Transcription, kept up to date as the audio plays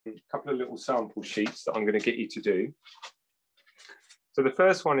a couple of little sample sheets that I'm going to get you to do. So the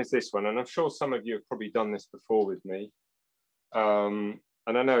first one is this one, and I'm sure some of you have probably done this before with me.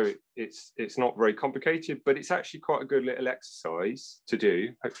 And I know it's not very complicated, but it's actually quite a good little exercise to do.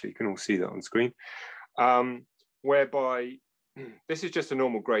 Hopefully you can all see that on screen. Whereby this is just a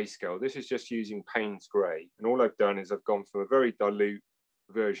normal grayscale. This is just using Payne's grey. And all I've done is I've gone from a very dilute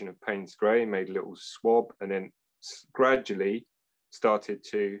version of Payne's grey, made a little swab, and then gradually started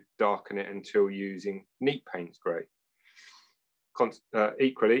to darken it until using neat Payne's grey.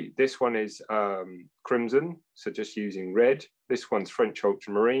 Equally, this one is crimson, so just using red. This one's French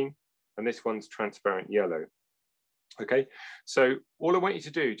ultramarine, and this one's transparent yellow. Okay, so all I want you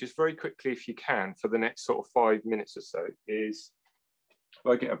to do, just very quickly if you can, for the next sort of 5 minutes or so, is,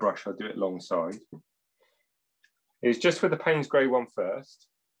 if I get a brush, I'll do it alongside, is just with the Payne's grey one first,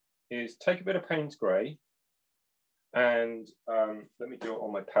 is take a bit of Payne's grey, and let me do it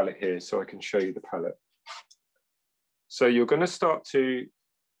on my palette here so I can show you the palette. So you're going to start to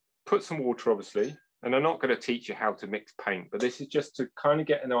put some water, obviously, and I'm not going to teach you how to mix paint, but this is just to kind of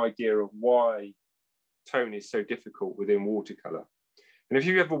get an idea of why tone is so difficult within watercolour. And if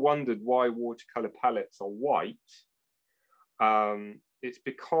you've ever wondered why watercolour palettes are white, it's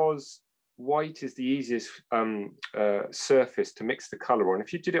because white is the easiest surface to mix the colour on.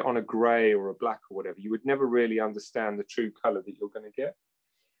 If you did it on a grey or a black or whatever, you would never really understand the true colour that you're going to get.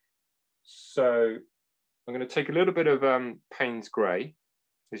 So I'm going to take a little bit of Payne's grey.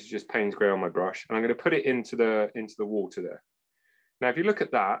 This is just Payne's grey on my brush, and I'm going to put it into the water there. Now, if you look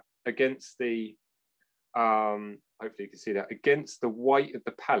at that against the, hopefully you can see that, against the white of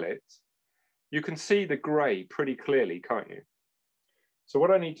the palette, you can see the grey pretty clearly, can't you? So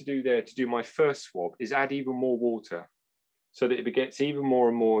what I need to do there to do my first swab is add even more water so that it gets even more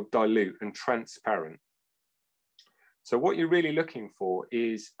and more dilute and transparent. So what you're really looking for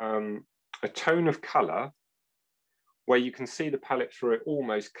is a tone of colour where you can see the palette through it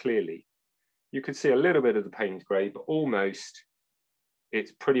almost clearly. You can see a little bit of the Payne's grey, but almost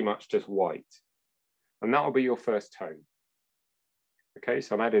it's pretty much just white. And that will be your first tone. Okay,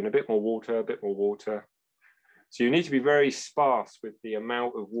 so I'm adding a bit more water, a bit more water. So you need to be very sparse with the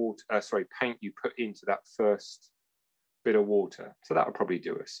amount of water, paint you put into that first bit of water. So that will probably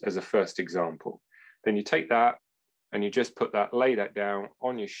do us as a first example. Then you take that and you just put that, lay that down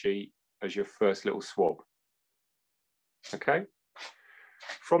on your sheet as your first little swab. Okay.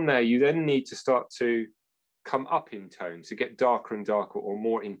 From there, you then need to start to come up in tone, to get darker and darker or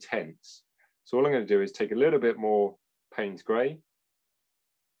more intense. So all I'm going to do is take a little bit more Payne's grey,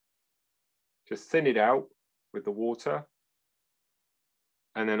 just thin it out with the water,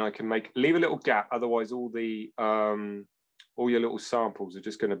 and then I can leave a little gap. Otherwise, all your little samples are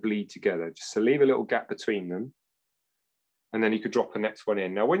just going to bleed together. Just to leave a little gap between them, and then you could drop the next one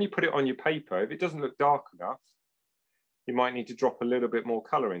in. Now, when you put it on your paper, if it doesn't look dark enough, you might need to drop a little bit more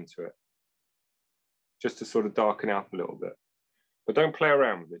colour into it, just to sort of darken out a little bit. But don't play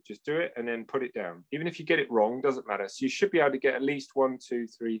around with it. Just do it and then put it down. Even if you get it wrong, doesn't matter. So you should be able to get at least 1, 2,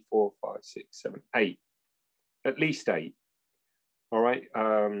 3, 4, 5, 6, 7, 8. At least 8. All right,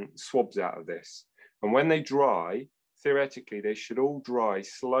 swabs out of this. And when they dry, theoretically, they should all dry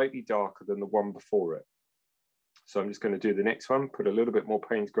slightly darker than the one before it. So I'm just going to do the next one, put a little bit more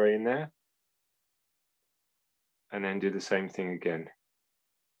Payne's grey in there, and then do the same thing again.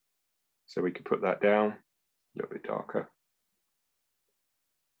 So we could put that down a little bit darker.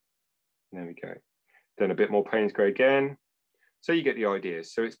 There we go. Then a bit more Payne's grey again. So you get the idea.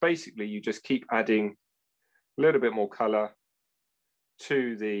 So it's basically you just keep adding a little bit more colour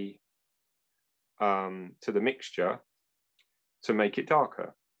to the mixture to make it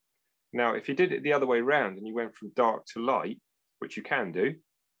darker. Now, if you did it the other way around and you went from dark to light, which you can do,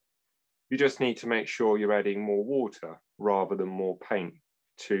 you just need to make sure you're adding more water rather than more paint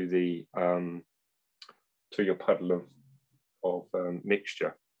to the to your puddle of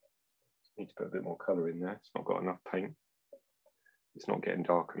mixture. Need to put a bit more colour in there. It's not got enough paint. It's not getting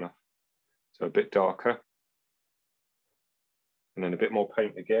dark enough. So a bit darker. And then a bit more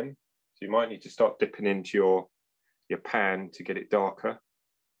paint again. So you might need to start dipping into your pan to get it darker,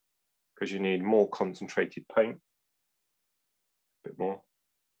 because you need more concentrated paint. A bit more.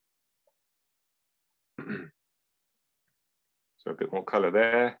 So a bit more colour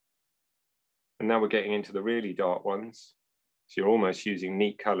there. And now we're getting into the really dark ones. So you're almost using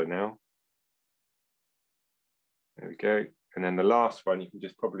neat colour now. There we go. And then the last one, you can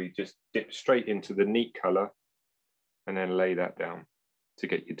just probably just dip straight into the neat colour and then lay that down to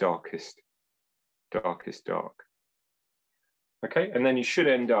get your darkest dark. Okay, and then you should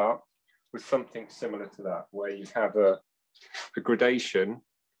end up with something similar to that, where you have a gradation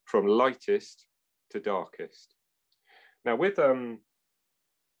from lightest to darkest. Now with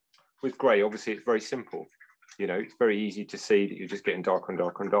grey, obviously it's very simple. You know, it's very easy to see that you're just getting darker and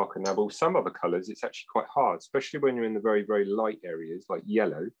darker and darker. Now, but with some other colours, it's actually quite hard, especially when you're in the very, very light areas like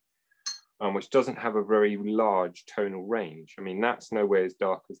yellow, which doesn't have a very large tonal range. I mean, that's nowhere as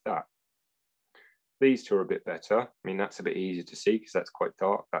dark as that. These two are a bit better. I mean, that's a bit easier to see because that's quite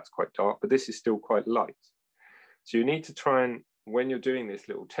dark, but this is still quite light. So you need to try and, when you're doing this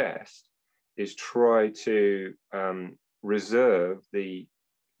little test, is try to reserve the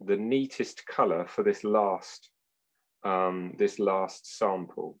neatest color for this last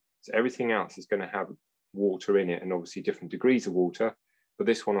sample. So everything else is going to have water in it, and obviously different degrees of water, but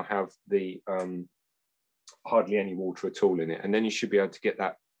this one will have the hardly any water at all in it, and then you should be able to get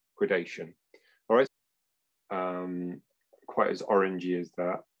that gradation. All right, quite as orangey as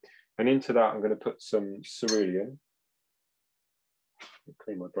that. And into that, I'm going to put some cerulean.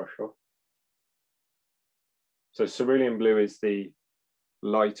 Clean my brush off. So cerulean blue is the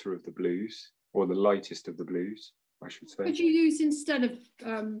lighter of the blues, or the lightest of the blues, I should say. Could you use instead of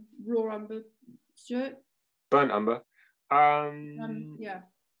raw umber, Stuart? Burnt umber. Yeah.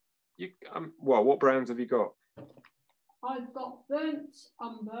 You, well, what browns have you got? I've got burnt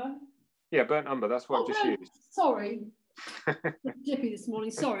umber. Yeah, burnt umber. That's what I've just used. Sorry. Jippy this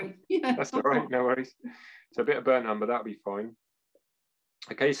morning. Sorry. Yeah. That's all right. No worries. So a bit of burnt umber, that'll be fine.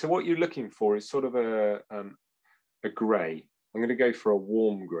 Okay. So what you're looking for is sort of a grey. I'm going to go for a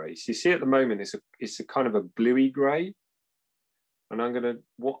warm grey. So you see at the moment it's a kind of a bluey grey, and I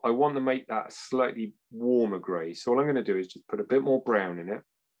want to make that a slightly warmer grey. So all I'm going to do is just put a bit more brown in it,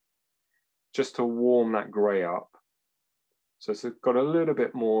 just to warm that grey up. So it's got a little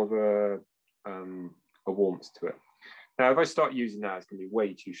bit more of a warmth to it. Now, if I start using that, it's going to be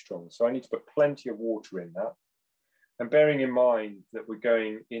way too strong. So I need to put plenty of water in that. And bearing in mind that we're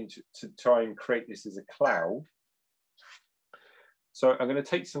going into to try and create this as a cloud. So I'm going to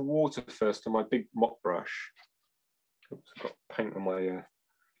take some water first on my big mop brush. Oops, I've got paint on my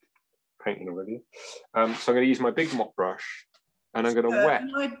painting already. So I'm going to use my big mop brush, and I'm going to wet.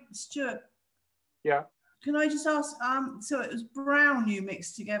 Stuart. Yeah. Can I just ask? So it was brown you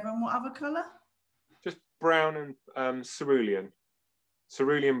mixed together, and what other colour? Just brown and cerulean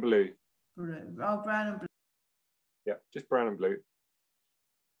blue. Blue. Oh, brown and blue. Yeah, just brown and blue.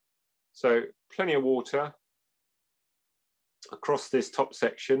 So plenty of water across this top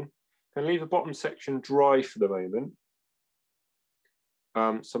section, and leave the bottom section dry for the moment.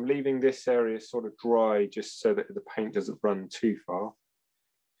 So I'm leaving this area sort of dry just so that the paint doesn't run too far.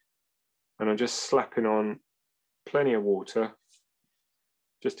 And I'm just slapping on plenty of water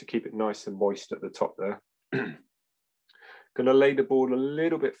just to keep it nice and moist at the top there. Going to lay the board a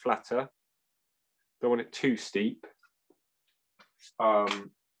little bit flatter. Don't want it too steep,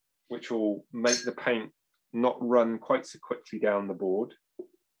 which will make the paint not run quite so quickly down the board.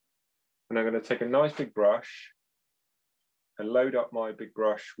 And I'm going to take a nice big brush and load up my big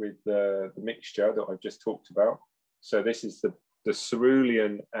brush with the mixture that I've just talked about. So this is the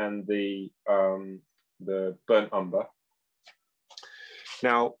cerulean and the burnt umber.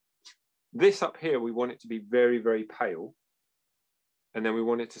 Now, this up here, we want it to be very, very pale. And then we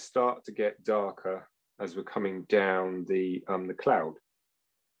want it to start to get darker as we're coming down the cloud.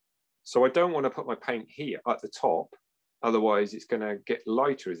 So I don't want to put my paint here at the top, otherwise it's going to get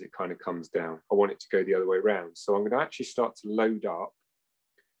lighter as it kind of comes down. I want it to go the other way around. So I'm going to actually start to load up,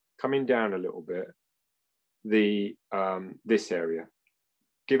 coming down a little bit, this area,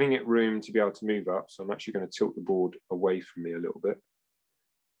 giving it room to be able to move up. So I'm actually going to tilt the board away from me a little bit.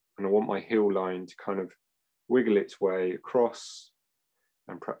 And I want my heel line to kind of wiggle its way across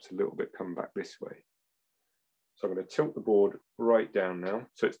and perhaps a little bit come back this way. So I'm going to tilt the board right down now.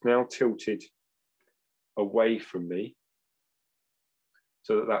 So it's now tilted away from me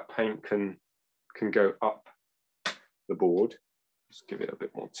so that that paint can go up the board. Just give it a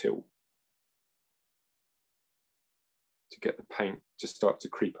bit more tilt to get the paint to start to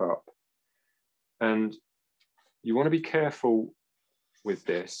creep up. And you want to be careful with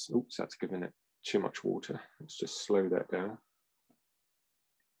this. Oops, that's giving it too much water. Let's just slow that down.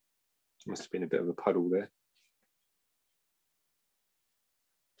 Must have been a bit of a puddle there.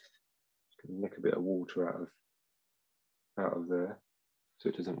 Nick a bit of water out of there so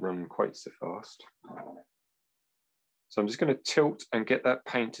it doesn't run quite so fast. So I'm just going to tilt and get that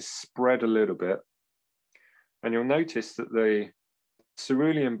paint to spread a little bit. And you'll notice that the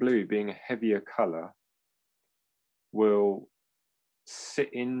cerulean blue, being a heavier colour, will sit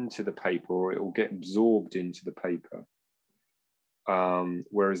into the paper, or it will get absorbed into the paper.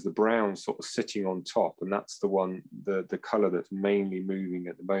 whereas the brown's sort of sitting on top, and that's the one, the color that's mainly moving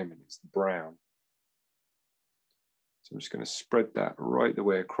at the moment is the brown. So I'm just going to spread that right the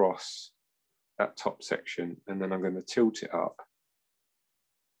way across that top section, and then I'm going to tilt it up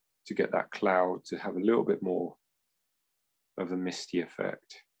to get that cloud to have a little bit more of a misty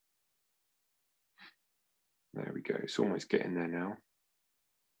effect. There we go, it's almost getting there now.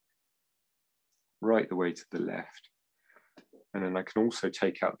 Right the way to the left. And then I can also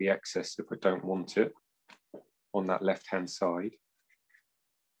take out the excess if I don't want it on that left-hand side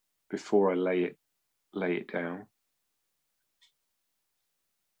before I lay it down.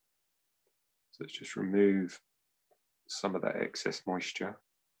 So let's just remove some of that excess moisture.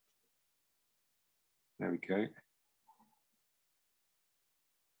 There we go.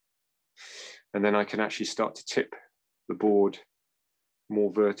 And then I can actually start to tip the board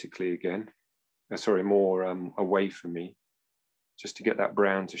more vertically again. Sorry, more away from me, just to get that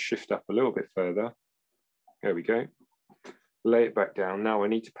brown to shift up a little bit further. There we go. Lay it back down. Now I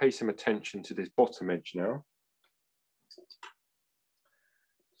need to pay some attention to this bottom edge now.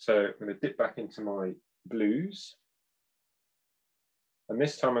 So I'm going to dip back into my blues. And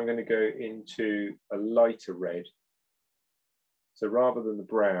this time I'm going to go into a lighter red. So rather than the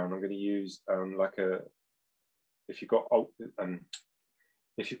brown, I'm going to use like a, if you've got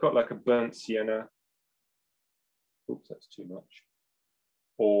like a burnt sienna, oops, that's too much,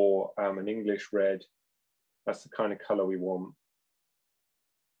 or an English red, that's the kind of color we want.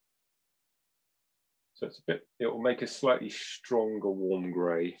 So it's a bit, it will make a slightly stronger warm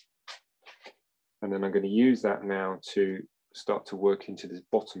gray. And then I'm going to use that now to start to work into this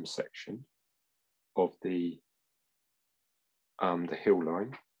bottom section of the hill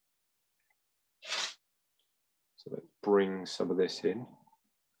line. So let's bring some of this in.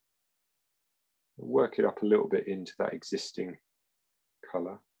 Work it up a little bit into that existing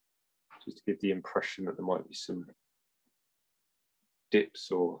color, just to give the impression that there might be some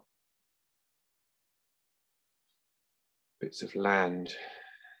dips or bits of land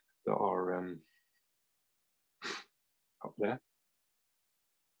that are up there.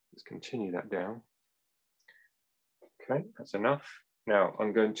 Let's continue that down. Okay, that's enough. Now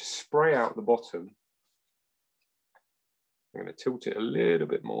I'm going to spray out the bottom. I'm going to tilt it a little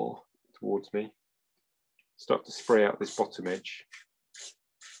bit more towards me. Start to spray out this bottom edge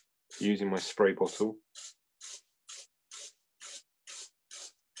using my spray bottle.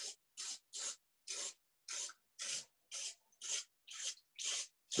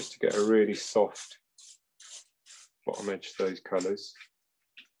 Just to get a really soft bottom edge to those colours.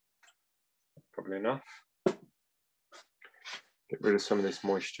 Probably enough. Get rid of some of this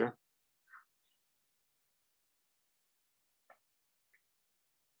moisture.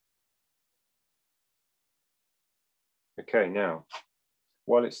 Okay, now,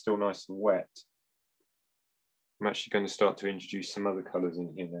 while it's still nice and wet, I'm actually going to start to introduce some other colours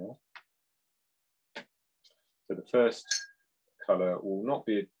in here now. So the first colour will not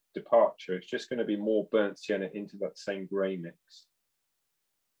be a departure, it's just going to be more burnt sienna into that same grey mix.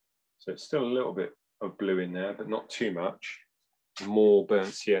 So it's still a little bit of blue in there, but not too much. More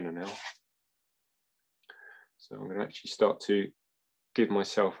burnt sienna now. So I'm going to actually start to give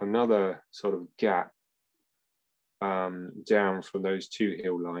myself another sort of gap down from those two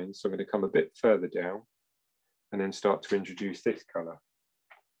hill lines. So I'm going to come a bit further down and then start to introduce this colour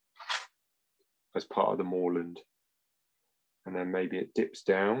as part of the moorland. And then maybe it dips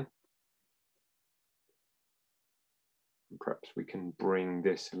down. And perhaps we can bring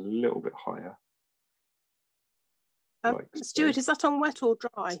this a little bit higher. Like Stuart, is that on wet or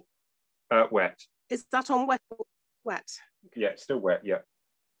dry? Wet. Is that on wet or wet? Yeah, it's still wet, yeah.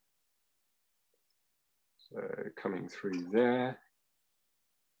 So coming through there.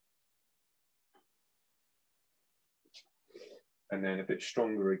 And then a bit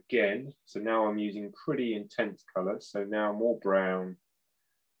stronger again. So now I'm using pretty intense colours. So now more brown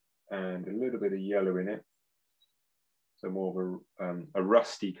and a little bit of yellow in it. So more of a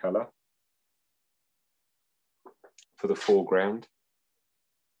rusty colour for the foreground.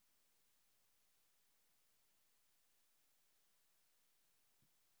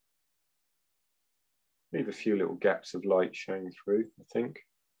 Leave a few little gaps of light showing through, I think.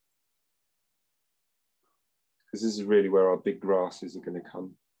 Because this is really where our big grasses are going to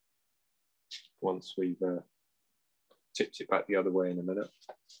come once we've tipped it back the other way in a minute.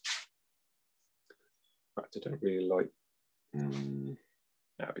 In fact, I don't really like,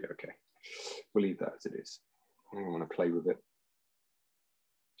 that'll be okay. We'll leave that as it is. I don't want to play with it.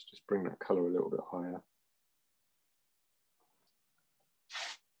 Let's just bring that colour a little bit higher.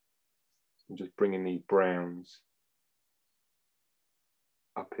 I'm just bringing these browns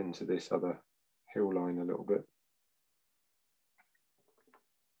up into this other hill line a little bit.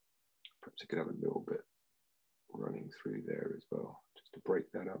 Perhaps I could have a little bit running through there as well, just to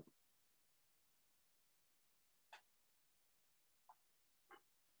break that up.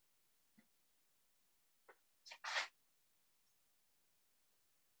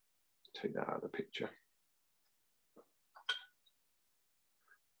 Take that out of the picture.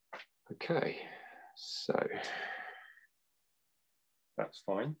 Okay, so that's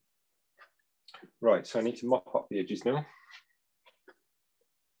fine. Right, so I need to mop up the edges now.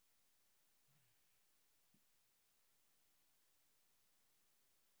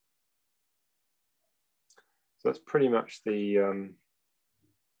 So that's pretty much the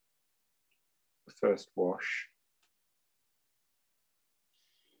first wash.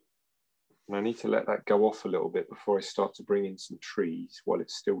 And I need to let that go off a little bit before I start to bring in some trees while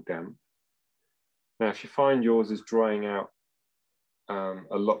it's still damp. Now, if you find yours is drying out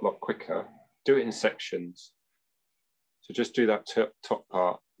a lot quicker, do it in sections. So just do that top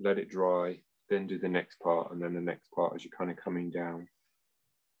part, let it dry, then do the next part, and then the next part as you're kind of coming down.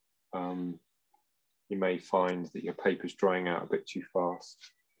 You may find that your paper's drying out a bit too fast.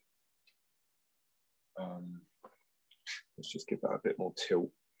 Let's just give that a bit more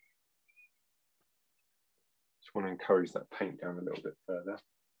tilt. Just want to encourage that paint down a little bit further.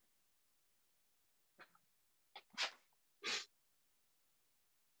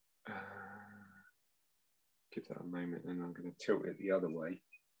 Give that a moment, and I'm going to tilt it the other way.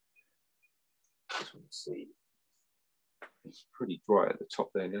 Just want to see. It's pretty dry at the top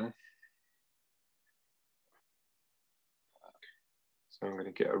there now. So I'm going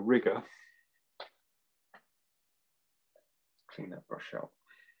to get a rigger. Clean that brush out.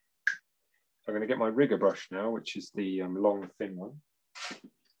 So I'm going to get my rigger brush now, which is the long, thin one.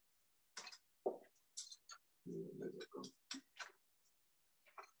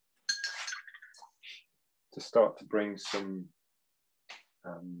 To start to bring some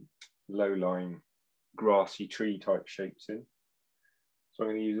low-lying grassy tree type shapes in. So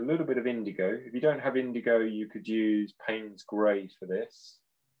I'm going to use a little bit of indigo. If you don't have indigo, you could use Payne's Grey for this.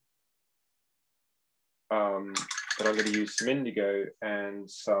 But I'm going to use some indigo and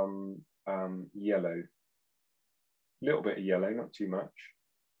some yellow. A little bit of yellow, not too much.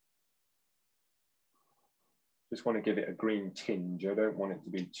 Just want to give it a green tinge. I don't want it to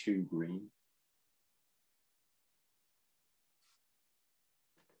be too green.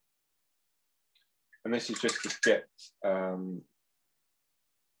 And this is just to get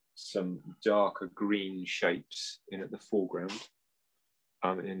some darker green shapes in at the foreground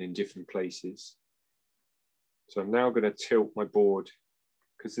and in different places. So I'm now going to tilt my board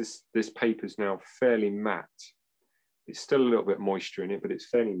because this paper is now fairly matte. It's still a little bit moisture in it, but it's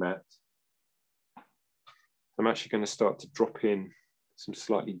fairly matte. I'm actually going to start to drop in some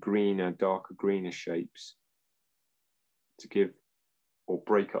slightly greener, darker greener shapes to give or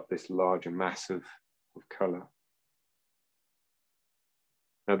break up this larger mass of colour.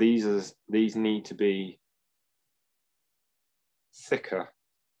 Now these need to be thicker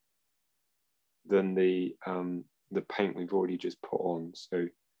than the paint we've already just put on. So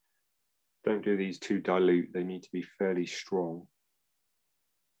don't do these too dilute. They need to be fairly strong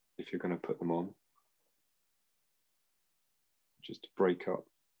if you're going to put them on. Just to break up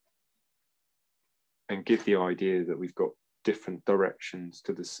and give the idea that we've got different directions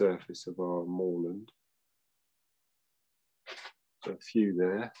to the surface of our moorland. So a few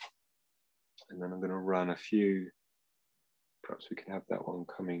there, and then I'm going to run a few. Perhaps we can have that one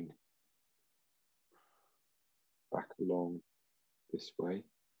coming back along this way,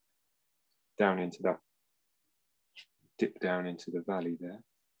 down into that, dip down into the valley there,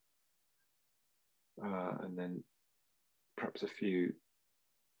 and then perhaps a few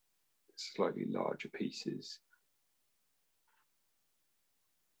slightly larger pieces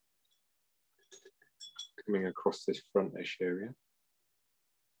coming across this frontish area.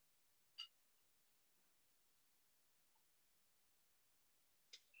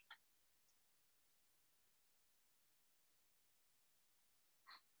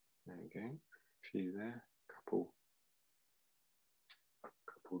 There we go, a few there, couple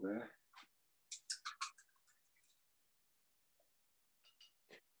there.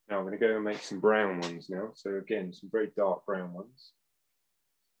 Now I'm going to go and make some brown ones now. So again, some very dark brown ones.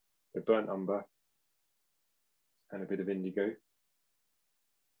 The burnt umber and a bit of indigo.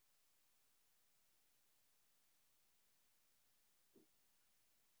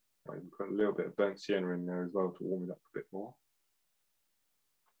 I can put a little bit of burnt sienna in there as well to warm it up a bit more.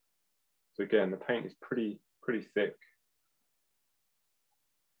 So again, the paint is pretty thick.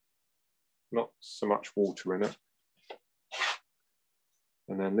 Not so much water in it.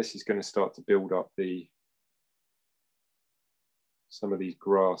 And then this is going to start to build up some of these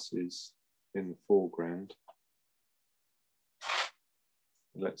grasses in the foreground.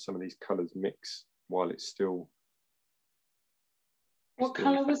 Let some of these colours mix while it's still. What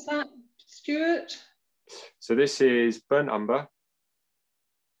colour was that, Stuart? So this is burnt umber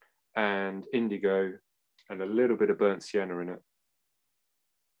and indigo and a little bit of burnt sienna in it.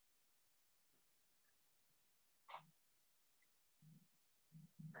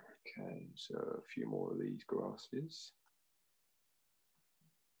 Okay, so a few more of these grasses.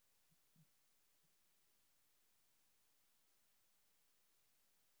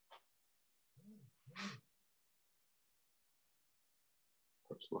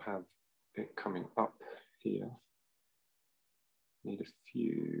 Perhaps we'll have it coming up here. Need a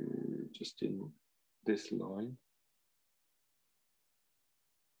few just in this line.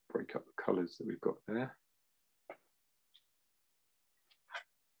 Break up the colours that we've got there.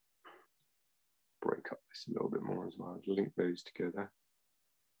 Break up this a little bit more as well, link those together.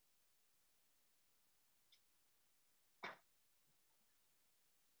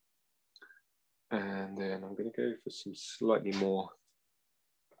 And then I'm going to go for some slightly more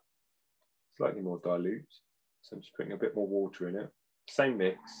dilute. So I'm just putting a bit more water in it. Same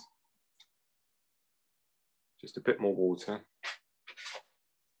mix, just a bit more water,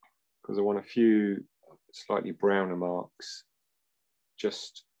 because I want a few slightly browner marks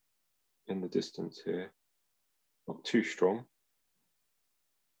just in the distance here, not too strong.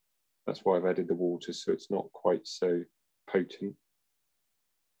 That's why I've added the water, so it's not quite so potent.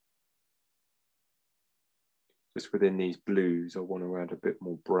 Just within these blues, I want to add a bit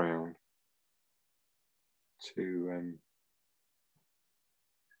more brown to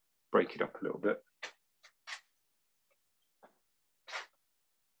break it up a little bit.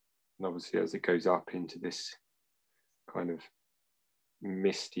 And obviously as it goes up into this kind of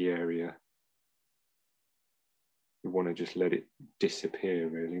misty area, we want to just let it disappear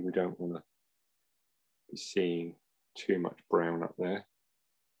really. We don't want to be seeing too much brown up there.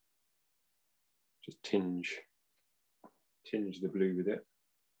 Just tinge the blue with it.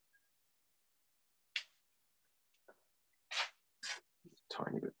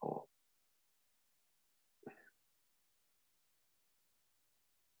 Tiny bit more. A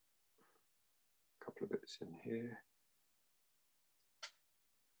couple of bits in here.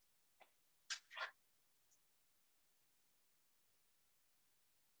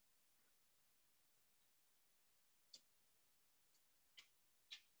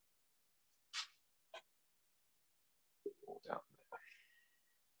 Down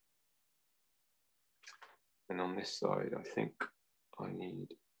there. And on this side, I think I need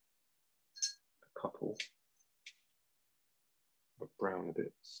a couple of browner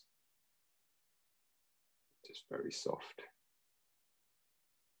bits, just very soft,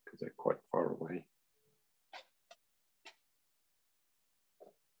 because they're quite far away.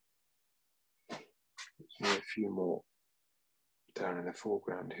 There's a few more down in the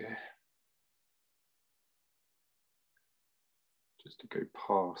foreground here, just to go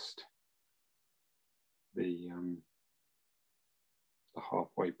past the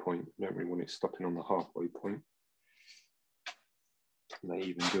halfway point. I don't really want it stopping on the halfway point. And they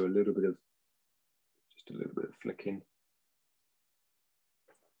even do a little bit of flicking,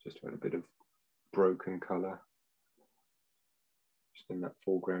 just to add a bit of broken colour just in that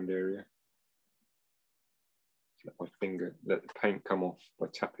foreground area. Just let the paint come off by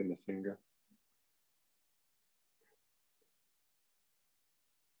tapping the finger.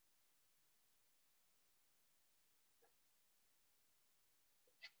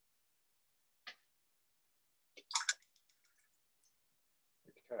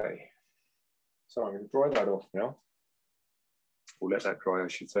 Okay, so I'm going to dry that off now, or let that dry I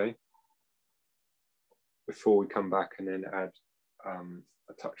should say, before we come back and then add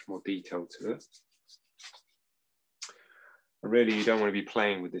a touch more detail to it. And really you don't want to be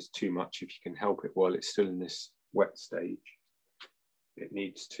playing with this too much if you can help it while it's still in this wet stage. It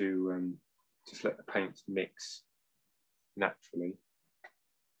needs to just let the paints mix naturally.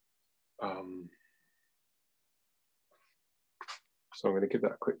 So I'm going to give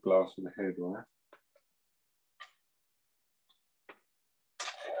that a quick blast with the hairdryer.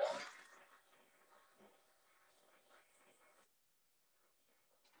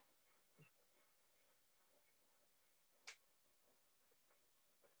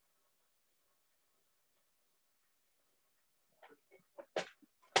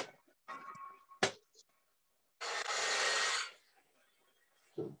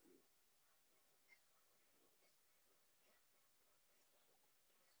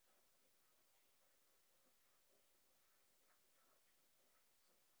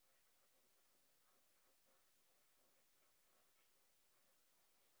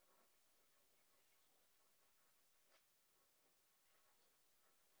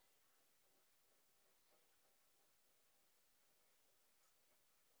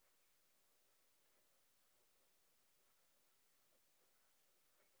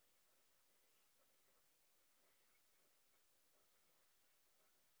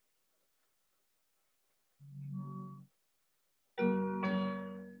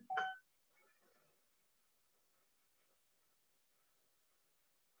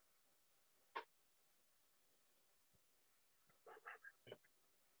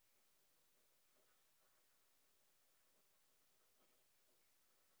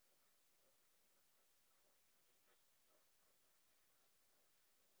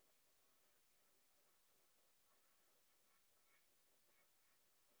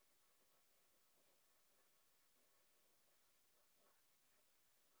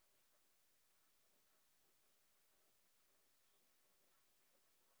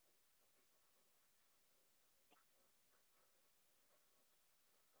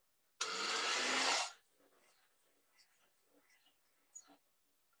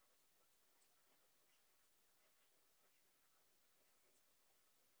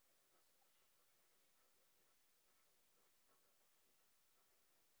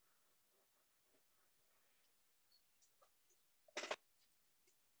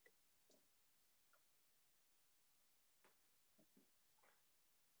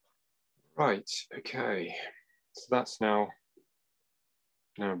 Right, okay, so that's now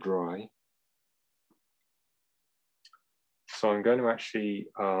dry. So I'm going to actually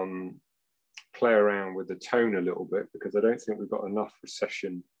play around with the tone a little bit because I don't think we've got enough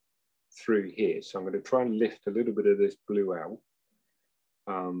recession through here. So I'm going to try and lift a little bit of this blue out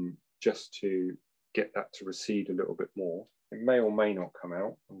just to get that to recede a little bit more. It may or may not come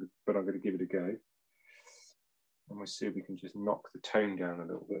out, but I'm going to give it a go. And we'll see if we can just knock the tone down a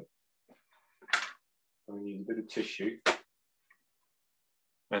little bit. I'm going to use a bit of tissue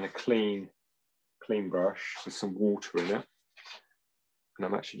and a clean brush with some water in it. And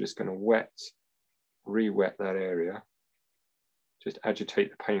I'm actually just going to re-wet that area. Just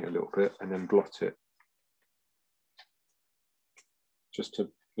agitate the paint a little bit and then blot it. Just to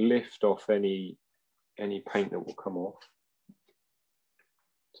lift off any paint that will come off.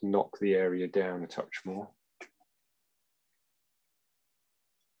 To knock the area down a touch more.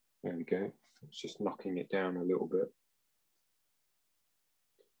 There we go. It's just knocking it down a little bit.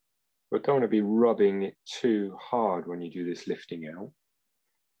 But don't want to be rubbing it too hard when you do this lifting out.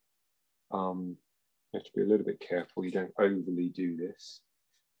 You have to be a little bit careful you don't overly do this.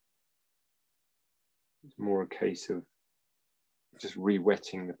 It's more a case of just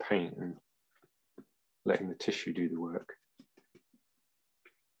re-wetting the paint and letting the tissue do the work.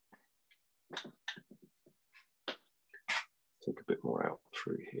 Take a bit more out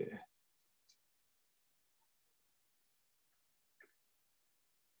through here.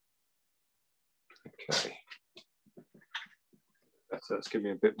 Okay. That's giving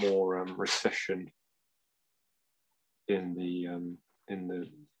me a bit more recession in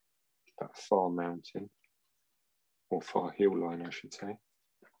that far mountain, or far heel line, I should say.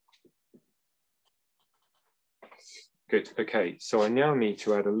 Good, okay, so I now need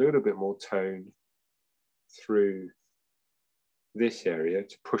to add a little bit more tone through this area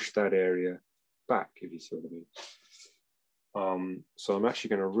to push that area back, if you see what I mean. So I'm actually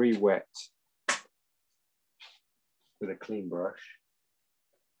going to re-wet with a clean brush.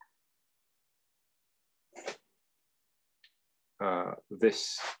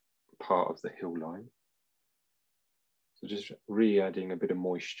 This part of the hill line. So just re-adding a bit of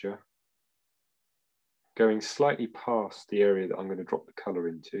moisture. Going slightly past the area that I'm going to drop the colour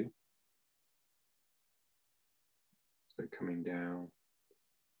into. So coming down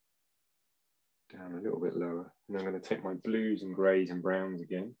a little bit lower. And I'm going to take my blues and greys and browns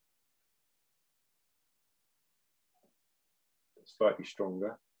again. Slightly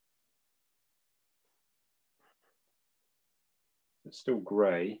stronger. It's still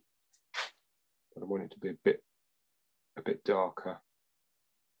grey, but I want it to be a bit darker.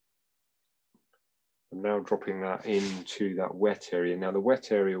 I'm now dropping that into that wet area. Now the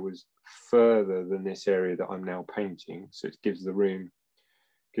wet area was further than this area that I'm now painting, so it gives the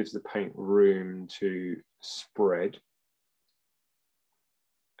paint room to spread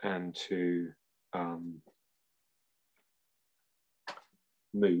and to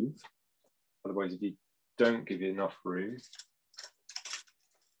move. Otherwise, if you don't give it enough room,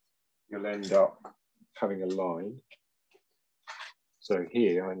 you'll end up having a line. So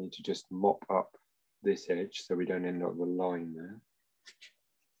here I need to just mop up this edge so we don't end up with a line there.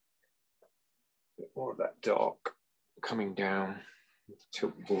 A bit more of that dark coming down.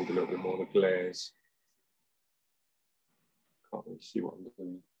 Tilt the board a little bit more, the glares. Can't really see what I'm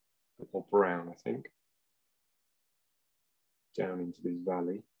doing. A bit more brown, I think. Down into this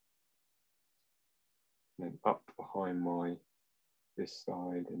valley. And then up behind this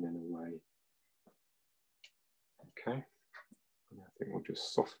side and then away. Okay. And I think we'll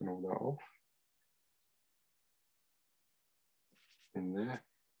just soften all that off. In there.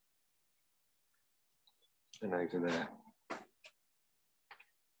 And over there.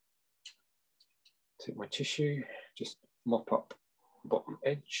 Take my tissue, just mop up the bottom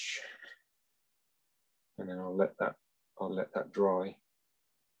edge. And then I'll let that dry.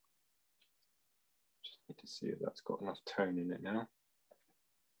 Just need to see if that's got enough tone in it now.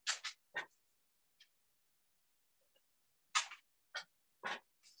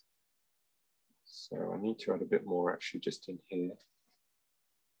 So I need to add a bit more actually just in here.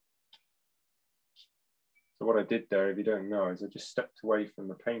 So what I did there, if you don't know, is I just stepped away from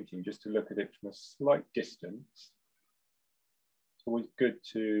the painting just to look at it from a slight distance. It's always good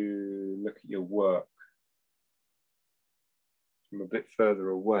to look at your work from a bit further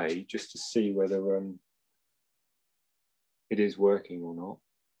away just to see whether it is working or not.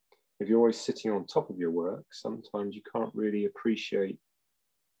 If you're always sitting on top of your work, sometimes you can't really appreciate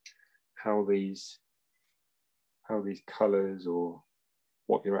how these colours or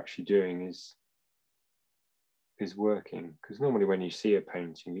what you're actually doing is is working, because normally when you see a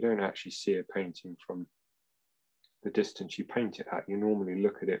painting, you don't actually see a painting from the distance you paint it at. You normally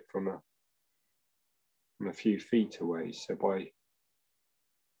look at it from a few feet away. So by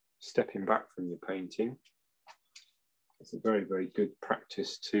stepping back from your painting, it's a very, very good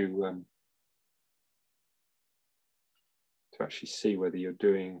practice to actually see whether you're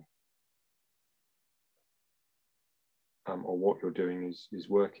doing or what you're doing is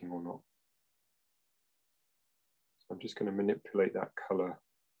working or not. So I'm just going to manipulate that colour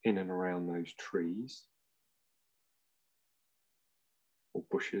in and around those trees or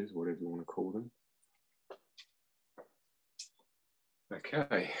bushes, whatever you want to call them.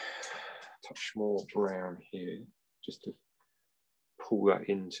 Okay, touch more brown here just to pull that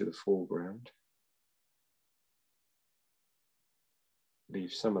into the foreground.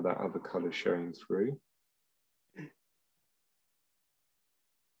 Leave some of that other colour showing through. Let's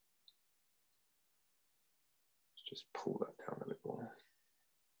just pull that down a little more.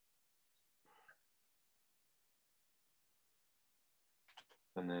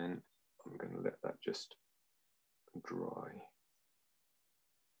 And then I'm going to let that just dry.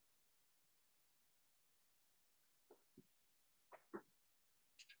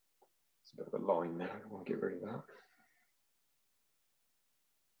 It's a bit of a line there, I want to get rid of that.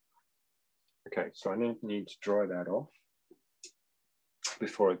 Okay, so I need to dry that off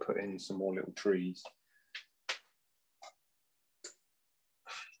before I put in some more little trees.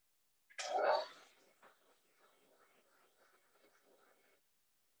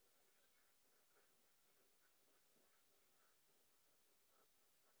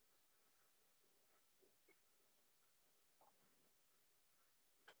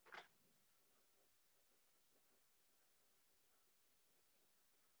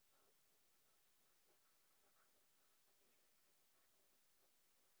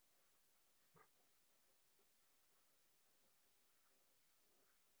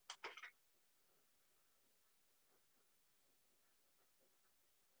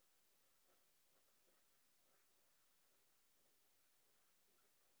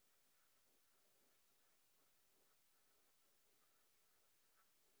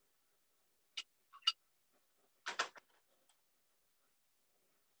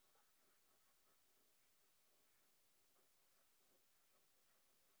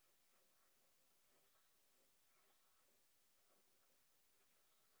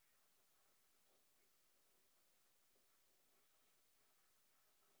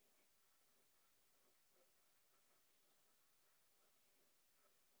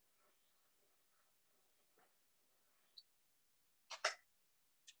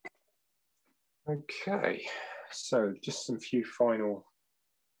 Okay, so just some few final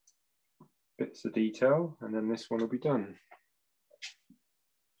bits of detail, and then this one will be done.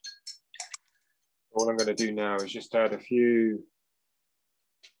 All I'm going to do now is just add a few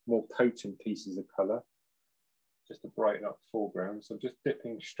more potent pieces of colour, just to brighten up the foreground. So I'm just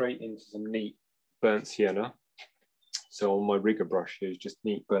dipping straight into some neat burnt sienna. So on my rigger brush here is just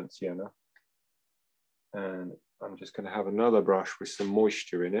neat burnt sienna. And I'm just going to have another brush with some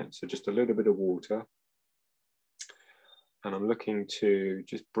moisture in it, so just a little bit of water. And I'm looking to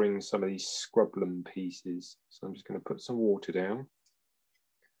just bring some of these scrubland pieces. So I'm just going to put some water down,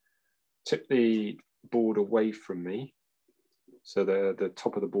 tip the board away from me, so the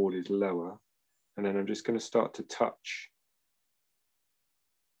top of the board is lower. And then I'm just going to start to touch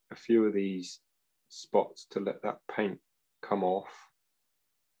a few of these spots to let that paint come off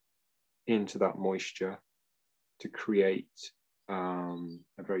into that moisture to create a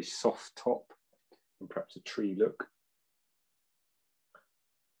very soft top and perhaps a tree look.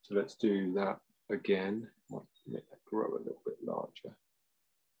 So let's do that again. Might make that grow a little bit larger.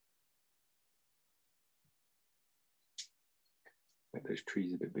 Make those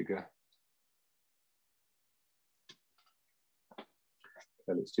trees a bit bigger.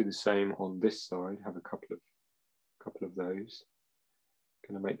 Okay, let's do the same on this side. Have a couple of those.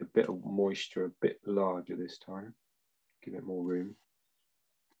 Going to make the bit of moisture a bit larger this time. Give it more room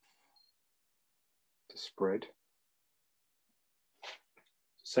to spread.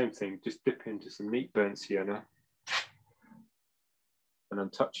 Same thing, just dip into some neat burnt sienna. And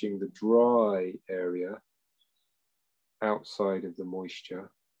I'm touching the dry area outside of the moisture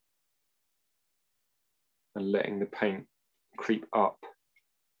and letting the paint creep up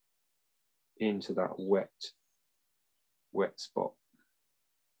into that wet spot.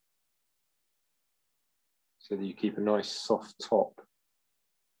 So that you keep a nice soft top,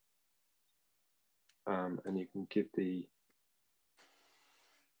 and you can give the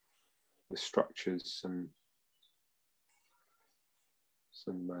structures some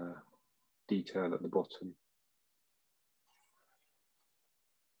detail at the bottom.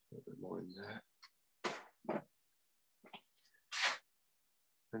 A little bit more in there.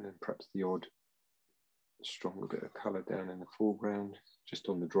 And then perhaps the odd stronger bit of colour down in the foreground, just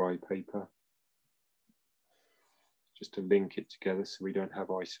on the dry paper. Just to link it together so we don't have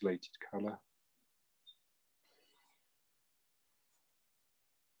isolated colour.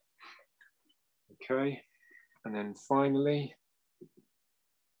 Okay, and then finally,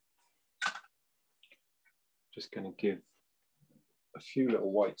 just going to give a few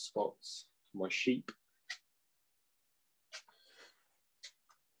little white spots to my sheep.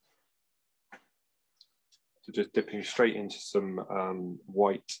 So just dipping straight into some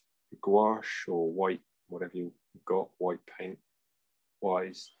white gouache or white, whatever you've got, white paint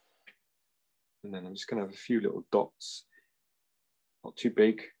wise. And then I'm just going to have a few little dots, not too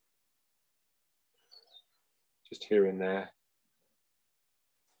big, just here and there,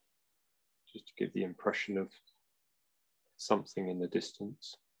 just to give the impression of something in the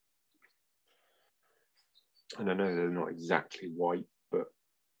distance. And I know they're not exactly white, but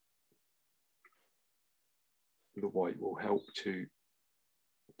the white will help to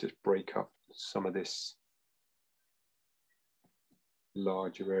just break up some of this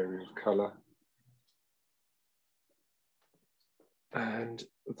larger area of colour. And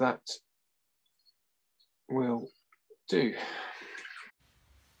that will do.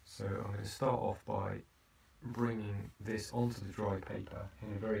 So I'm going to start off by bringing this onto the dry paper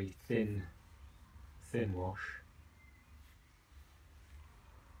in a very thin wash,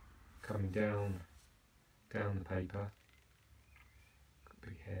 coming down the paper. Got a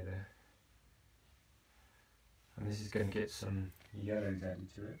big hair there. And this is going to get some yellows added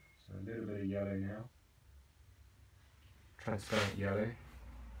to it. So a little bit of yellow now. Transparent yellow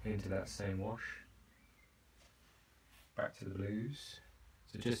into that same wash. Back to the blues.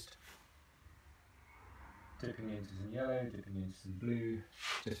 So just dipping into some yellow, dipping into some blue,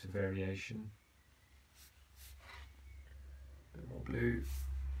 just for variation. A bit more blue.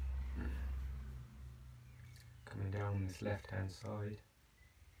 Coming down on this left hand side.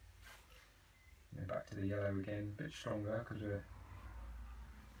 And then back to the yellow again, a bit stronger because we're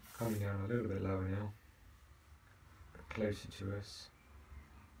coming down a little bit lower now. A bit closer to us.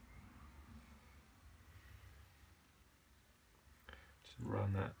 Just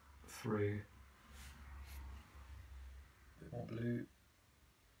run that through. A bit more blue.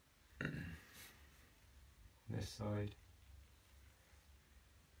 On this side.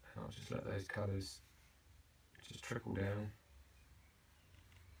 And I'll just let those colours just trickle down.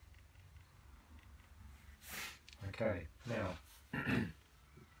 Okay, now just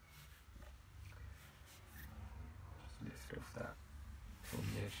lift off that from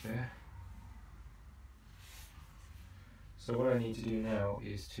the edge there. So what I need to do now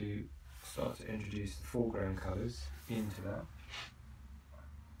is to start to introduce the foreground colours into that.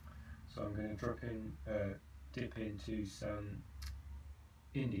 So I'm going to dip into some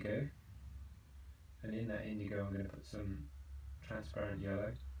indigo, and in that indigo I'm going to put some transparent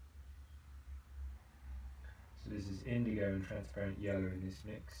yellow. So this is indigo and transparent yellow in this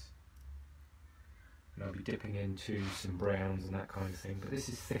mix. And I'll be dipping into some browns and that kind of thing, but this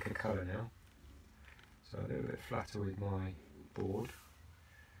is thicker colour now. So a little bit flatter with my board.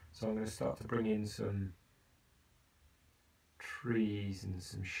 So I'm going to start to bring in some trees and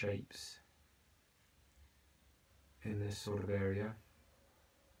some shapes in this sort of area,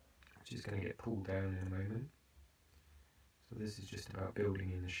 which is going to get pulled down in a moment. So this is just about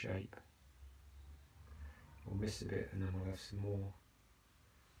building in the shape. We'll miss a bit and then we'll have some more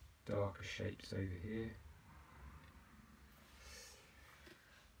darker shapes over here.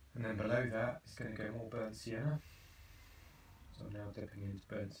 And then below that is going to go more burnt sienna. So I'm now dipping into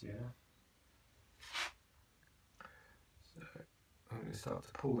burnt sienna. So I'm going to start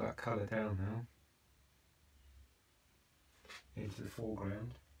to pull that colour down now into the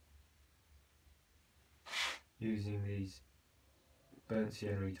foreground using these burnt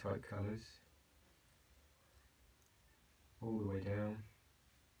sienna type colours. All the way down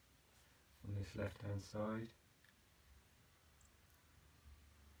on this left hand side.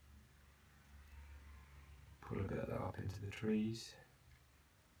 Pull a bit of that up into the trees.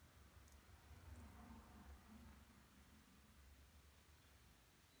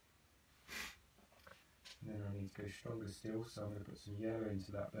 And then I need to go stronger still, so I'm going to put some yellow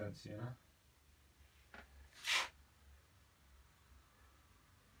into that burnt sienna.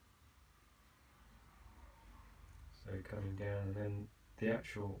 So coming down, and then the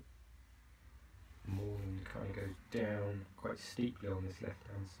actual morning kind of goes down quite steeply on this left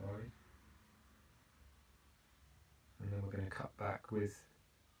hand side. And then we're going to cut back with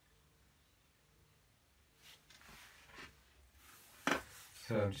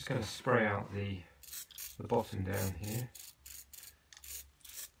So I'm just going to spray out the bottom down here.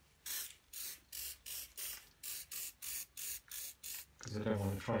 Because I don't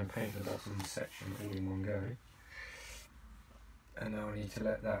want to try and paint the bottom section all in one go. And now I need to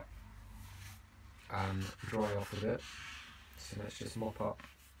let that dry off a bit. So let's just mop up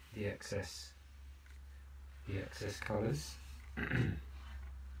the excess colours.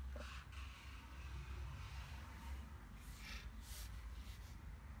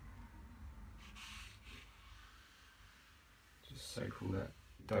 Just soak all that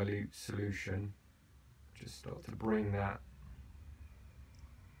dilute solution. Just start to bring that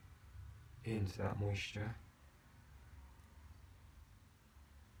into that moisture.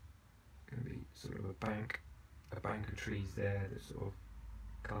 Going to be sort of a bank of trees there that sort of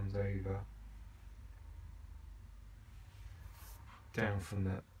comes over down from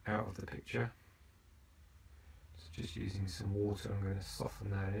the out of the picture. So just using some water, I'm going to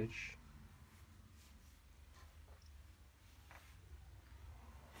soften that edge.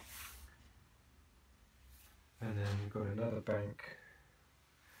 And then we've got another bank,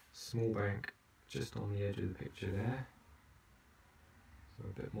 small bank, just on the edge of the picture there. So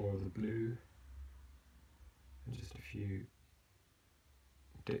a bit more of the blue, and just a few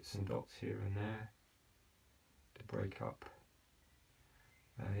dips and dots here and there to break up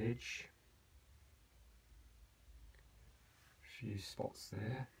that edge. A few spots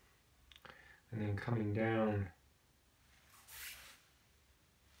there, and then coming down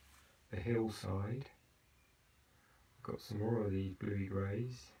the hillside, I've got some more of these bluey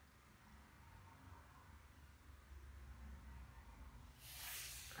greys.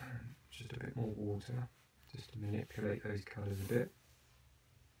 And just a bit more water, just to manipulate those colours a bit.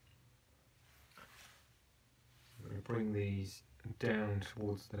 I'm going to bring these down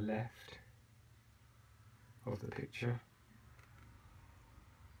towards the left of the picture.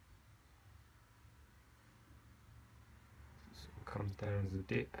 So it sort of comes down as a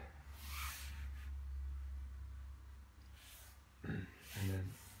dip. And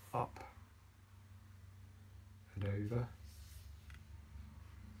then up and over.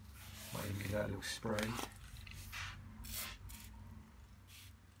 Might even give that a little spray,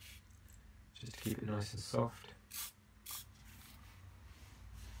 just to keep it nice and soft.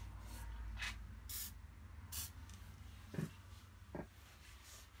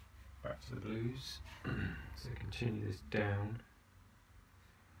 Back to the blues. So continue this down.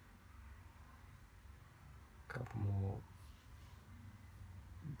 A couple more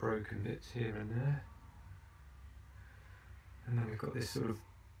broken bits here and there. And then we've got this sort of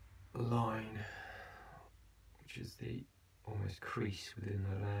line, which is the almost crease within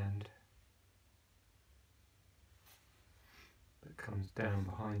the land that comes down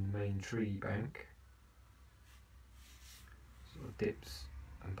behind the main tree bank, sort of dips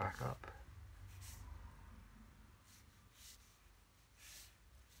and back up.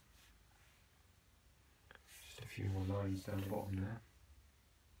 Just a few more lines down the bottom there.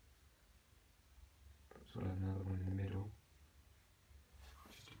 Perhaps we'll have another one in the middle,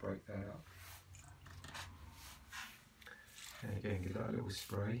 just to break that up. And again, give that a little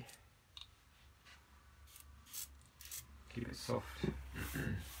spray. Keep it soft.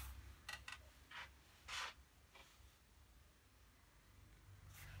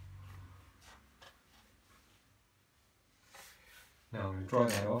 Now I'm going to dry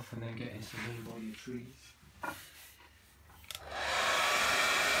that off and then get into the main body of trees.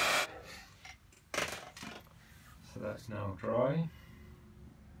 So that's now dry.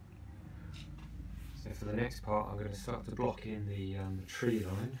 So for the next part I'm going to start to block in the tree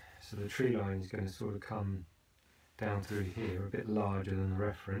line. So the tree line is going to sort of come down through here, a bit larger than the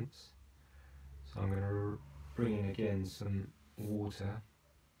reference. So I'm going to bring in again some water,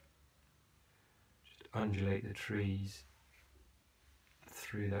 just undulate the trees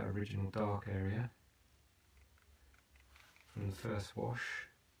through that original dark area from the first wash,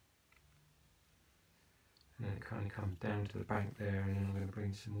 and then it kind of comes down to the bank there, and then I'm going to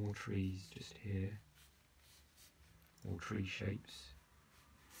bring some more trees just here, more tree shapes,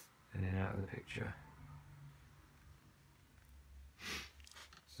 and then out of the picture.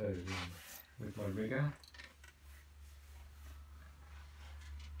 So with my rigger,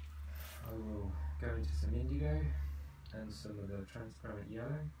 I will go into some indigo and some of the transparent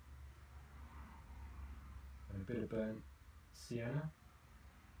yellow and a bit of burnt sienna,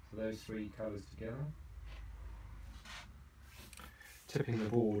 so those three colours together. Tipping the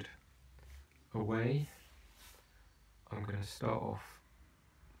board away, I'm going to start off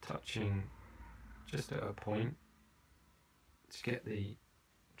touching just at a point to get the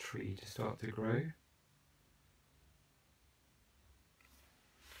tree to start to grow.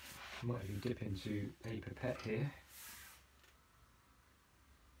 Might even dip into a pipette here,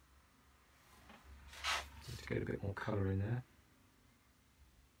 just to get a bit more colour in there.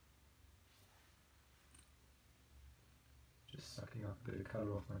 Just sucking up a bit of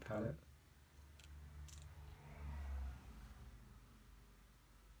colour off my palette.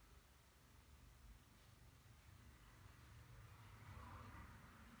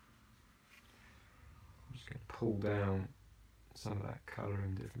 I'm just going to pull down some of that colour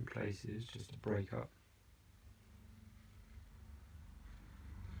in different places just to break up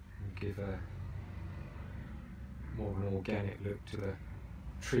and give a more of an organic look to the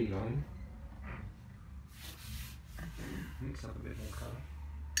tree line. Mix up a bit more colour.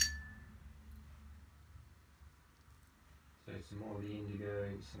 So some more of the indigo,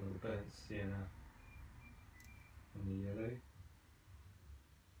 some of the burnt sienna and the yellow.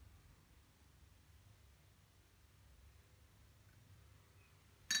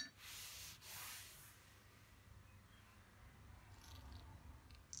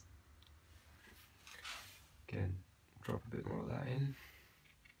 Again, drop a bit more of that in.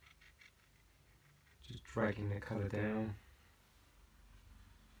 Just dragging the colour down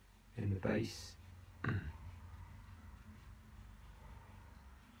in the base. A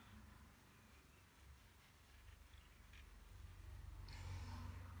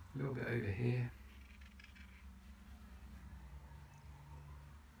little bit over here.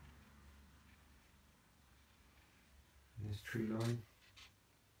 And this tree line.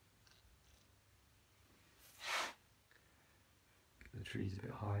 The tree's a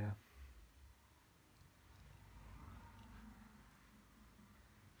bit higher.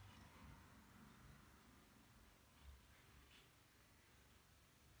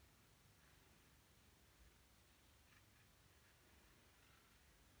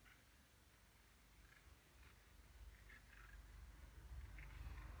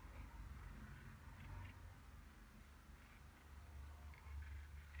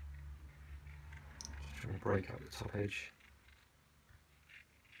 Just trying to break up the top edge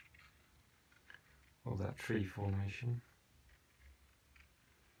of that tree formation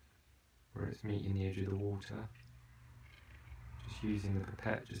where it's meeting the edge of the water. Just using the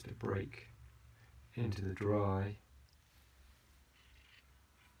pipette just to break into the dry.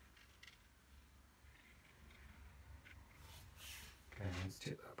 Okay, let's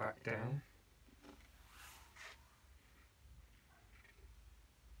tip that back down.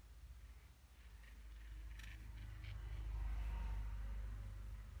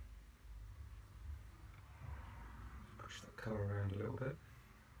 Push that colour around a little bit.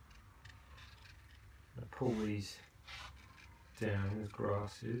 I'm going to pull these down with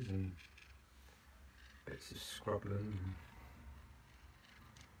grasses and bits of scrubland.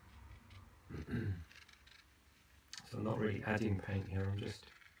 So I'm not really adding paint here, I'm just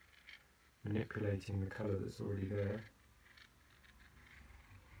manipulating the colour that's already there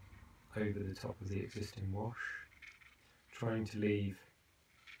over the top of the existing wash, trying to leave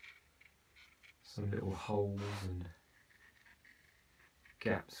some little holes and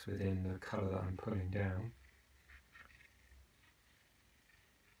gaps within the colour that I'm pulling down.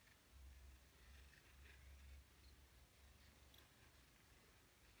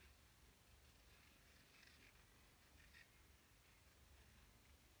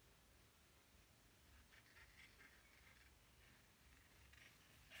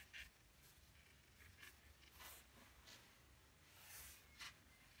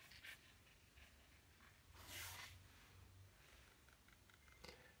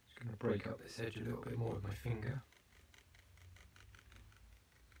 I'm going to break up this edge a little bit more with my finger.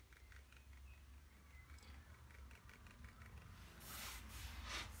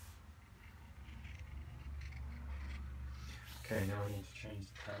 Okay, now I need to change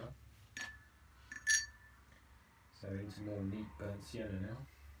the colour. So into more neat burnt sienna now.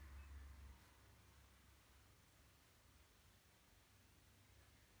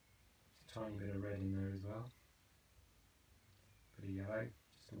 Just a tiny bit of red in there as well. Bit of yellow,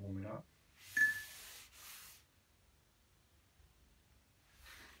 just to warm it up.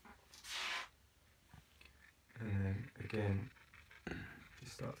 And then again,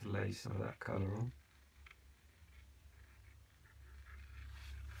 just start to lay some of that colour on.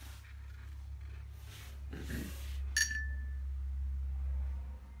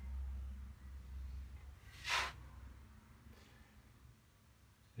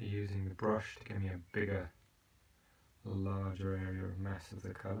 Using the brush to give me a bigger, larger area of mass of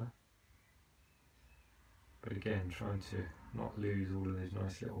the colour. But again, trying to not lose all of those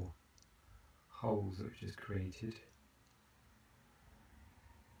nice little holes that we've just created.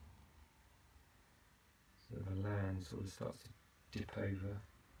 So the land sort of starts to dip over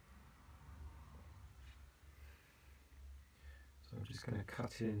I'm just going to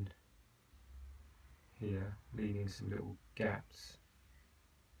cut in here, leaving some little gaps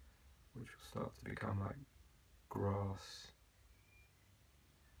which will start to become like grass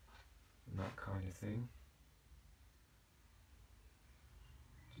and that kind of thing.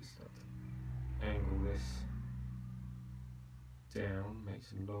 Just start to angle this down, make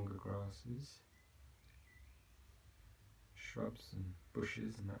some longer grasses, shrubs and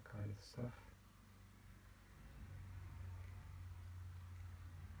bushes and that kind of stuff.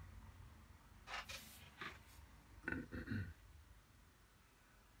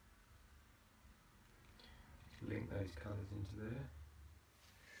 Link those colours into there.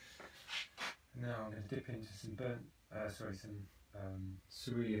 Now I'm going to dip into some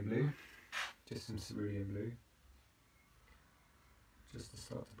cerulean blue, just some cerulean blue, just to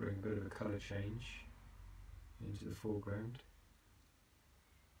start to bring a bit of a colour change into the foreground.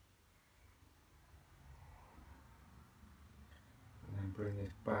 And then bring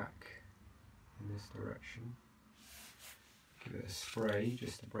this back in this direction. Give it a spray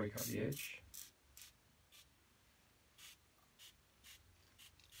just to break up the edge.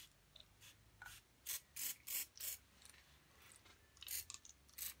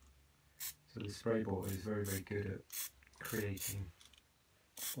 So the spray bottle is very, very good at creating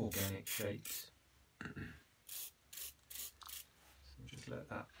organic shapes. So just let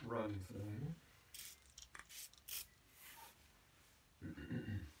that run for the moment.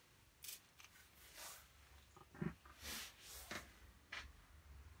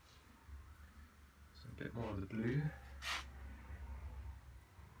 So a bit more of the blue.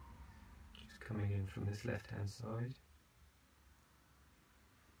 Just coming in from this left-hand side.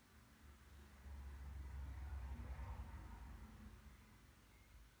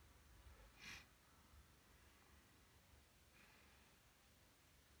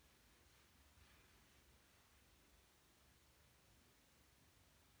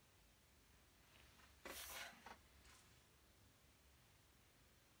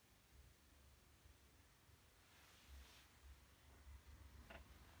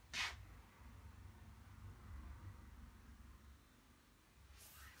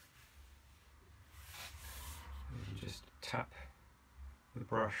 Just tap the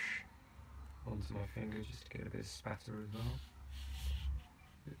brush onto my finger just to get a bit of spatter as well.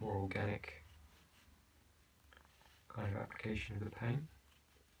 A bit more organic kind of application of the paint.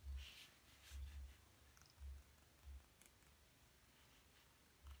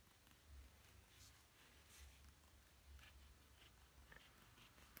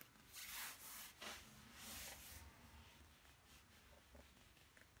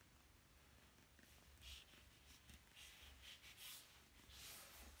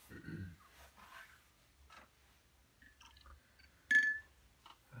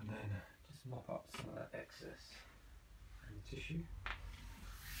 Mop up some of that excess in the tissue.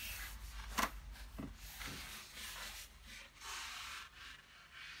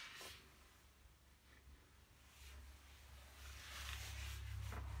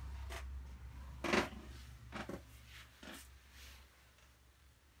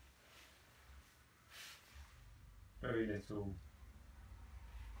 Very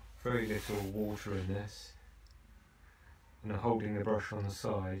little water in this. And I'm holding the brush on the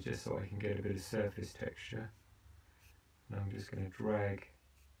side just so I can get a bit of surface texture. And I'm just going to drag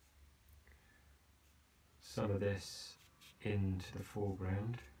some of this into the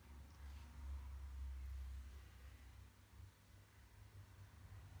foreground.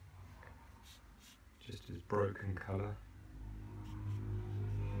 Just as broken colour.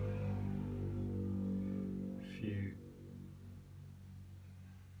 A few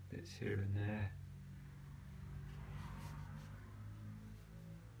bits here and there.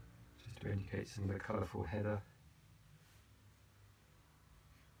 To indicate some of the colourful heather.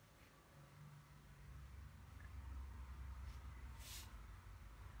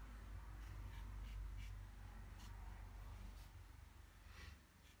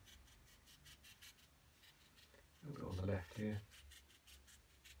 A little bit on the left here.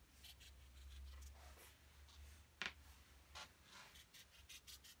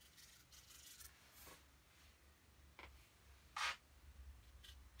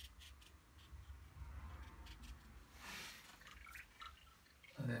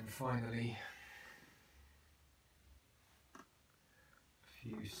 And then finally, a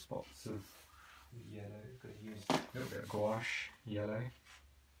few spots of yellow. Going to use a little bit of gouache yellow.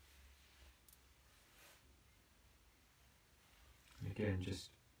 And again, just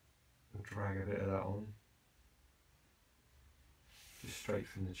drag a bit of that on, just straight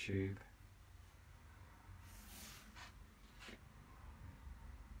from the tube.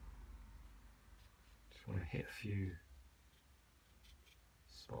 Just want to hit a few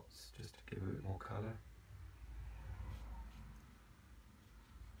spots just to give a bit more colour.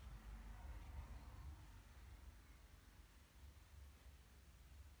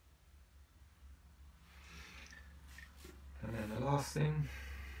 And then the last thing,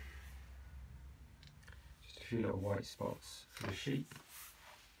 just a few little white spots for the sheep.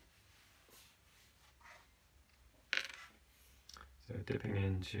 So dipping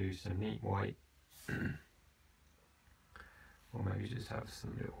into some neat white, or maybe just have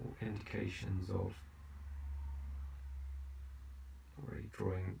some little indications of not really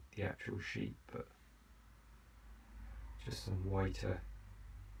drawing the actual sheep, but just some whiter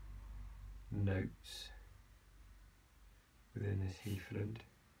notes within this heathland,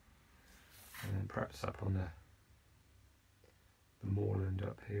 and then perhaps up on the moorland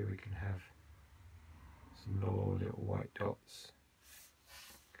up here we can have some little white dots.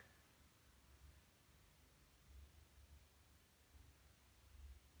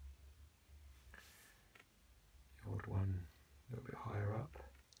 The odd one a little bit higher up.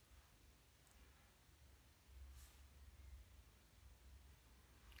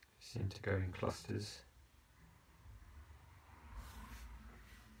 Seem to go in clusters.